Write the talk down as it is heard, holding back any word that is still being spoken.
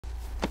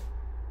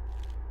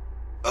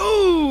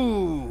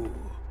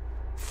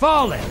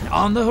fallen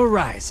on the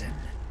horizon.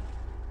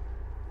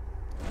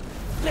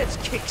 Let's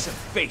kick some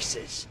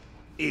faces.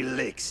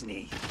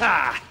 Elixni.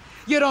 Ha!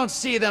 You don't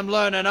see them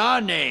learning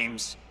our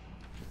names.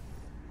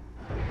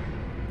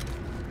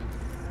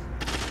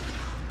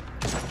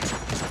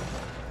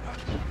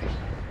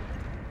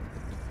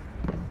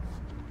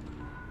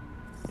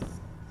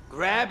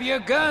 Grab your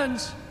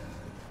guns.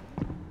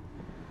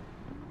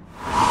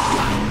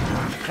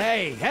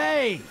 Hey,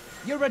 hey!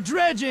 You're a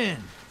dredgin'!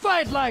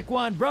 Fight like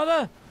one,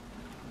 brother!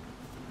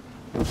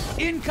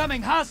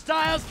 Incoming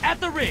hostiles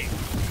at the rig!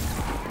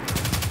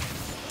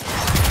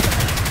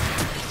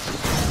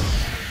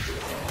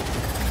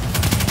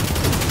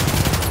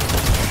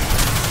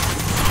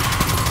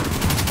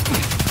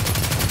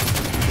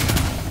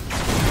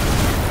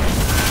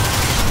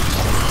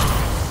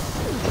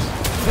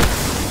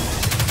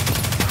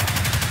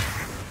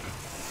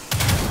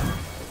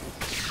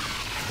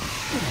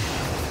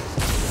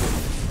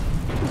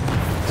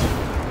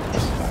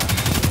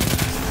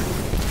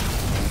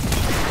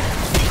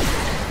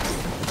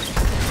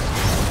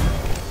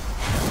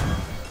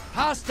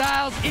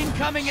 Hostiles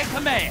incoming at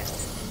command.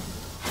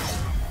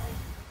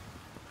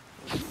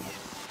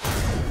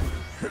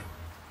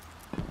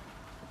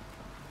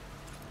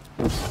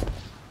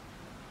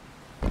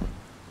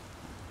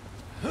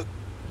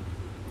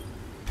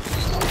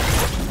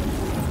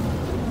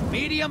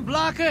 Medium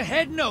blocker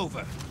heading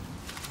over.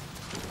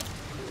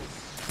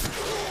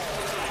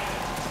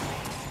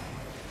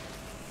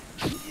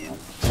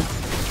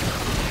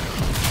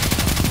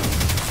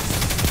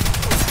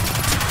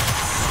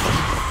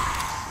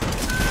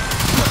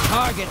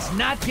 Target's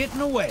not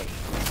getting away.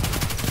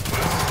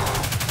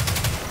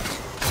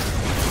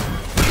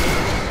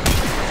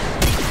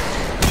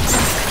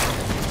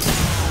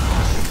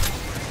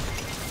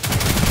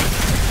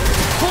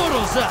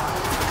 Portal's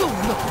up. Go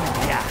look him in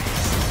the eyes.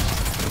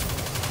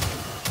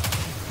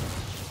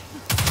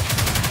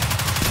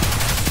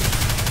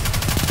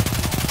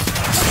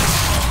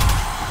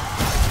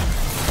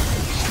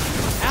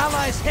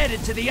 Allies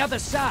headed to the other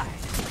side.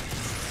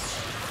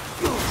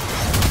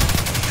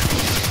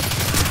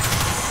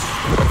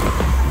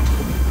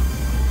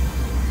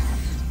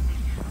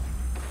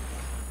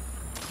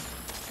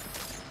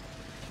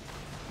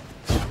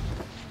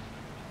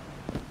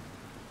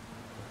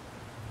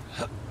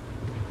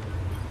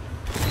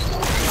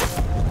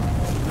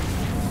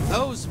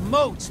 Those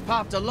moats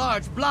popped a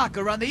large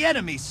blocker on the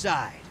enemy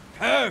side.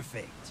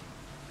 Perfect.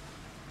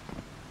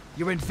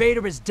 Your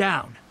invader is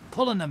down.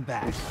 Pulling them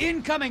back.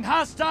 Incoming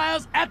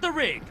hostiles at the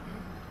rig.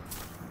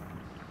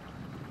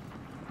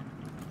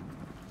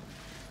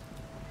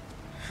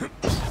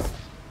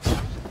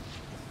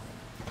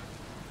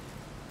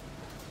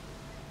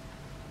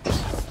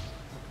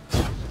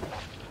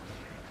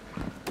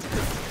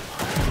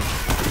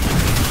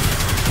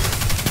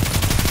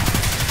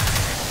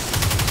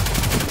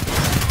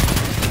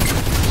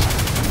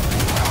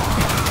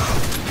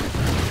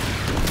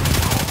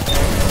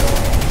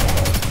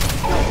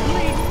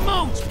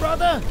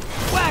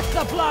 Whack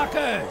the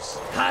blockers!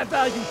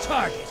 High-value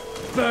target.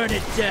 Burn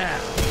it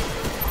down.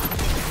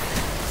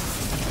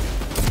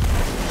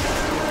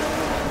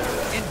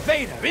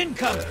 Invader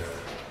incoming!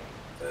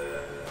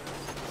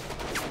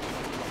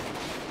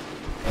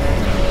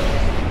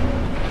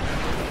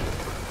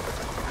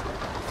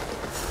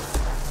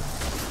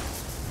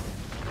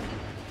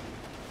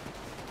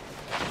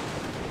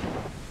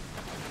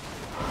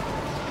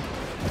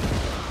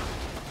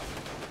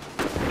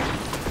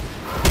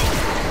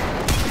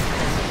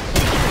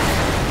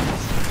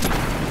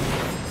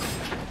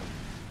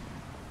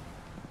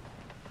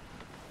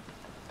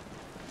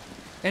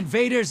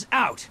 Invaders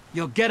out.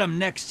 You'll get them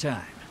next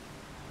time.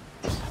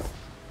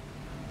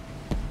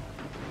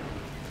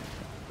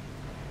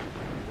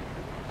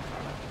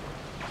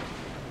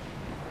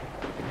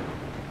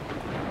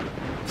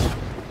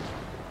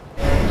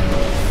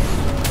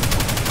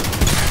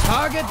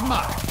 Target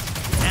marked.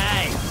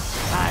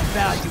 Nice.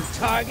 High-value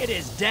target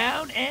is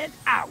down and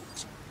out.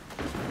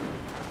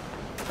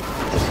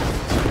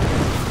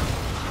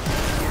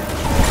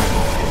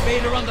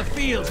 Invader on the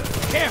field.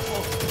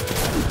 Careful.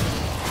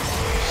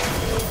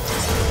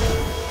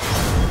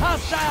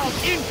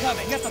 Hostiles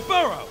incoming at the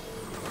burrow!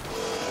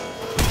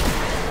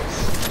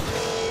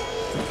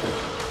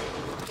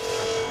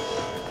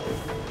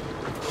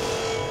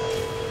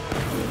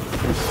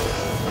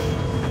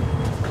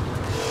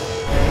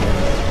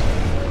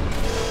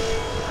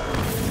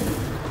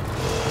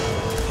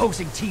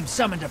 Opposing team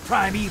summoned a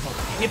primeval.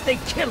 If they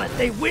kill it,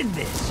 they win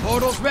this.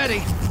 Portal's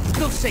ready.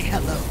 Go say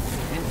hello.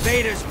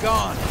 Invader's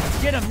gone.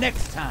 Get him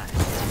next time.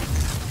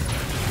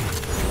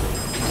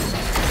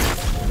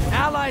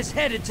 Allies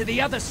headed to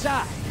the other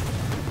side.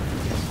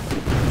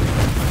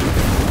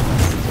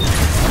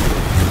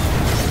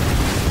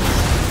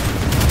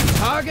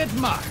 Target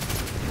marked.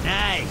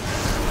 Nice.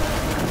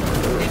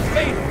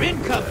 Invader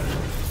incoming.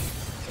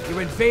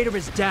 Your invader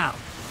is down.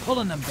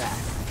 Pulling them back.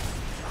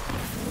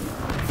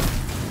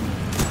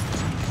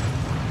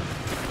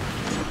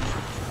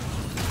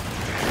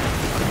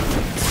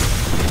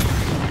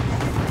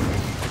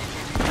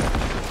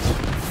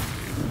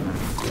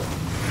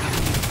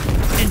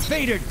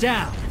 Invader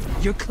down.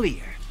 You're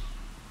clear.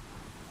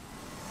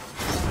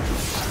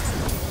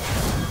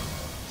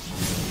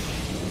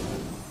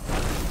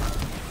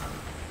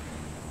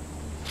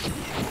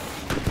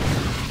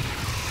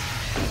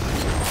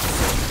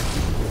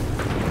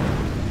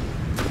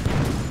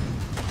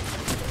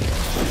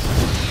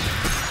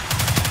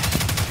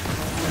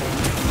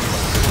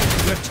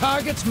 Your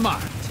target's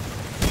marked.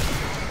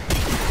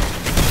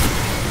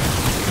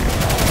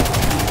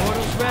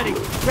 Portal's ready.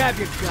 Grab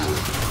your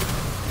gun.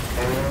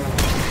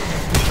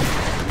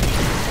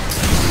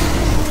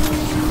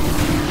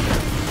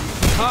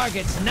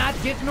 Target's not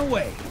getting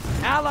away.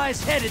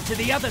 Allies headed to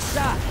the other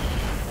side.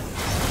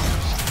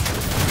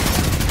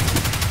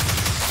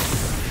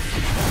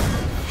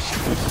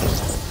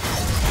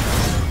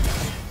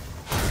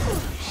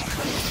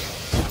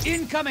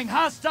 Incoming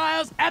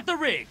hostiles at the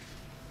rig.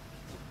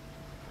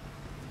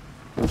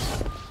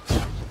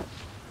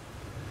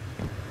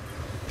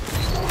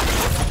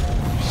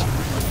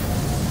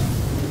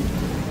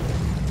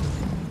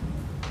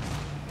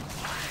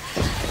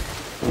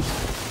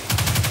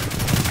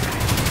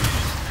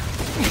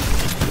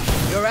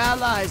 Your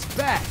allies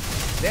back.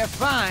 They're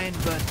fine,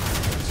 but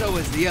so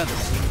is the other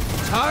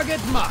team. Target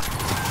marked.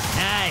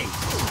 Nice.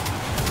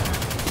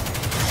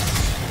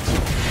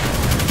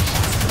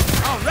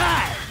 All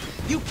right.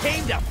 You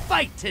came to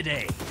fight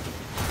today.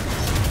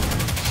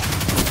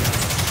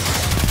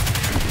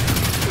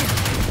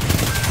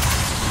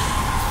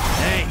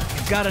 Hey,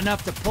 you've got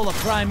enough to pull a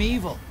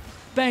primeval.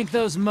 Bank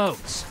those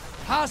motes.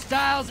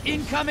 Hostiles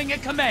incoming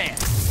at command.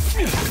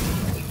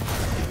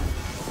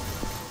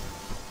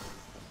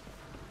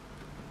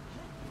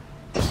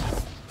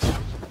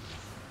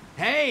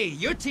 Hey,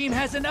 your team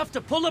has enough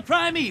to pull a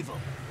primeval.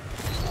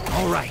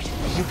 All right,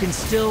 you can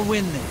still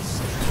win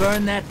this.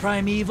 Burn that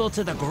primeval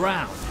to the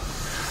ground.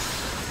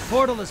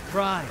 Portal is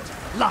primed.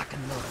 Lock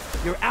and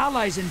load. Your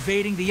allies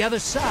invading the other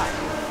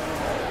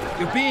side.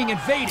 You're being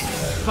invaded.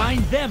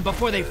 Find them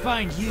before they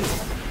find you.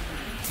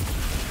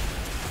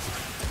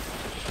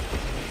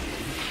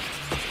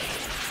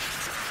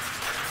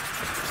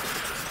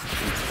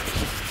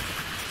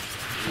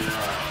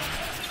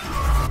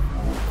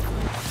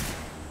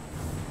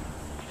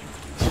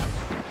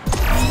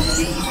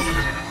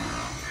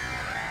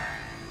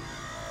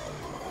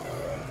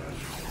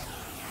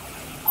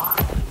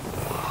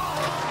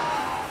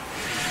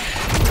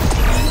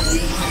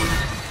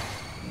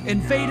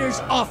 Invaders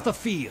off the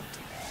field.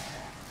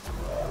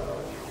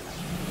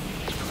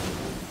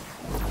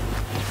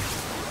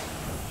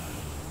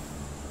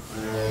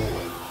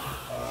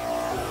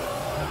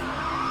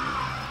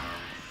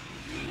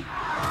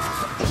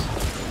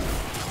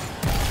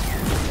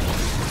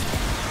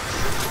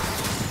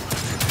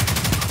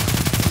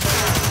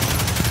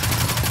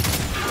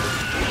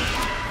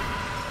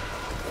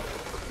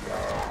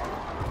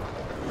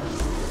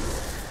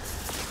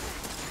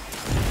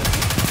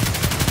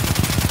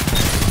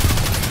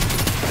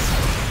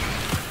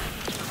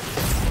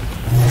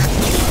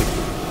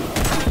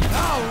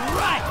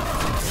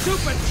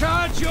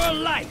 Supercharge your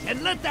light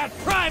and let that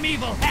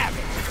primeval have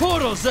it!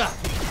 Portal's up!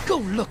 Go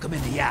look him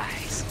in the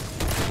eyes!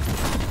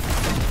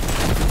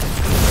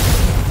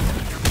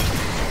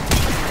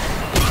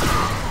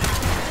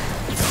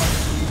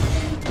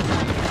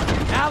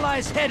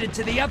 Allies headed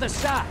to the other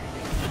side.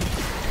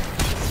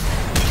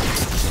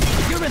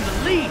 You're in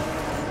the lead!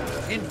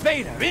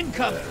 Invader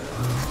incoming!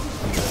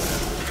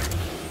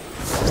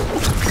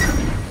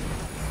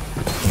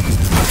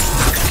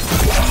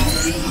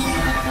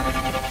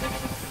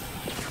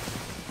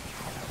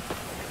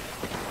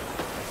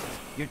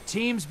 Your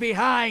team's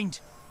behind.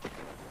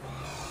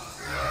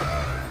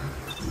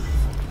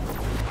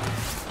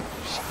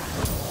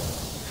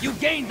 You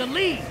gained the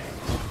lead.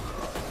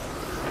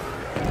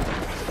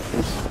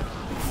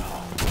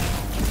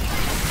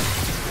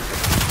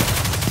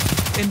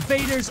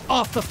 Invaders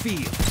off the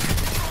field.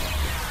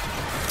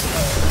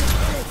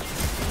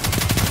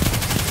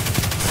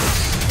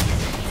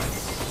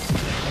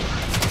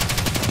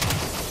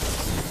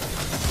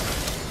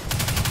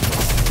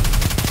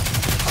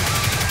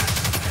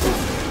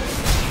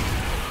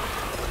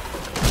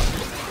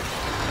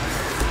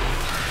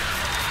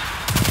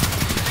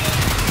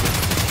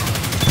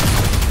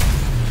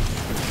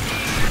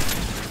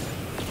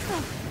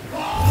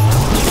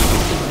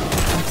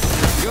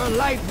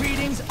 Light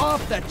readings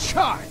off the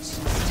charts.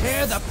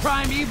 Tear the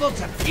primeval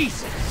to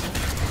pieces.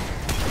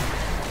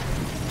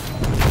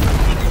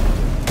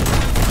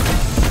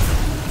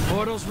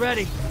 Portal's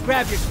ready.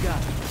 Grab your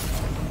gun.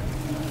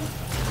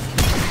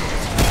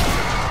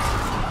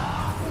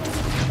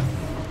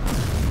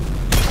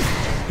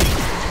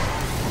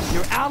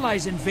 Your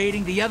allies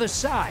invading the other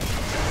side.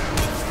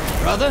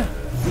 Brother,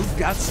 you've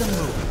got some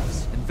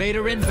moves.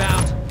 Invader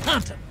inbound.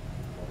 Hunt him.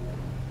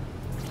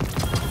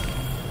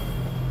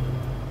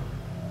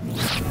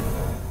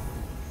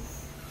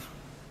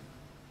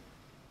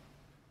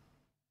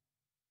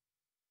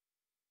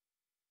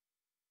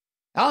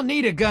 I'll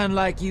need a gun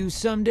like you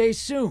someday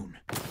soon.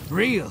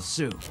 Real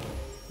soon.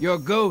 Your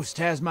ghost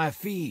has my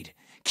feed.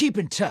 Keep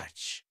in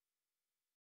touch.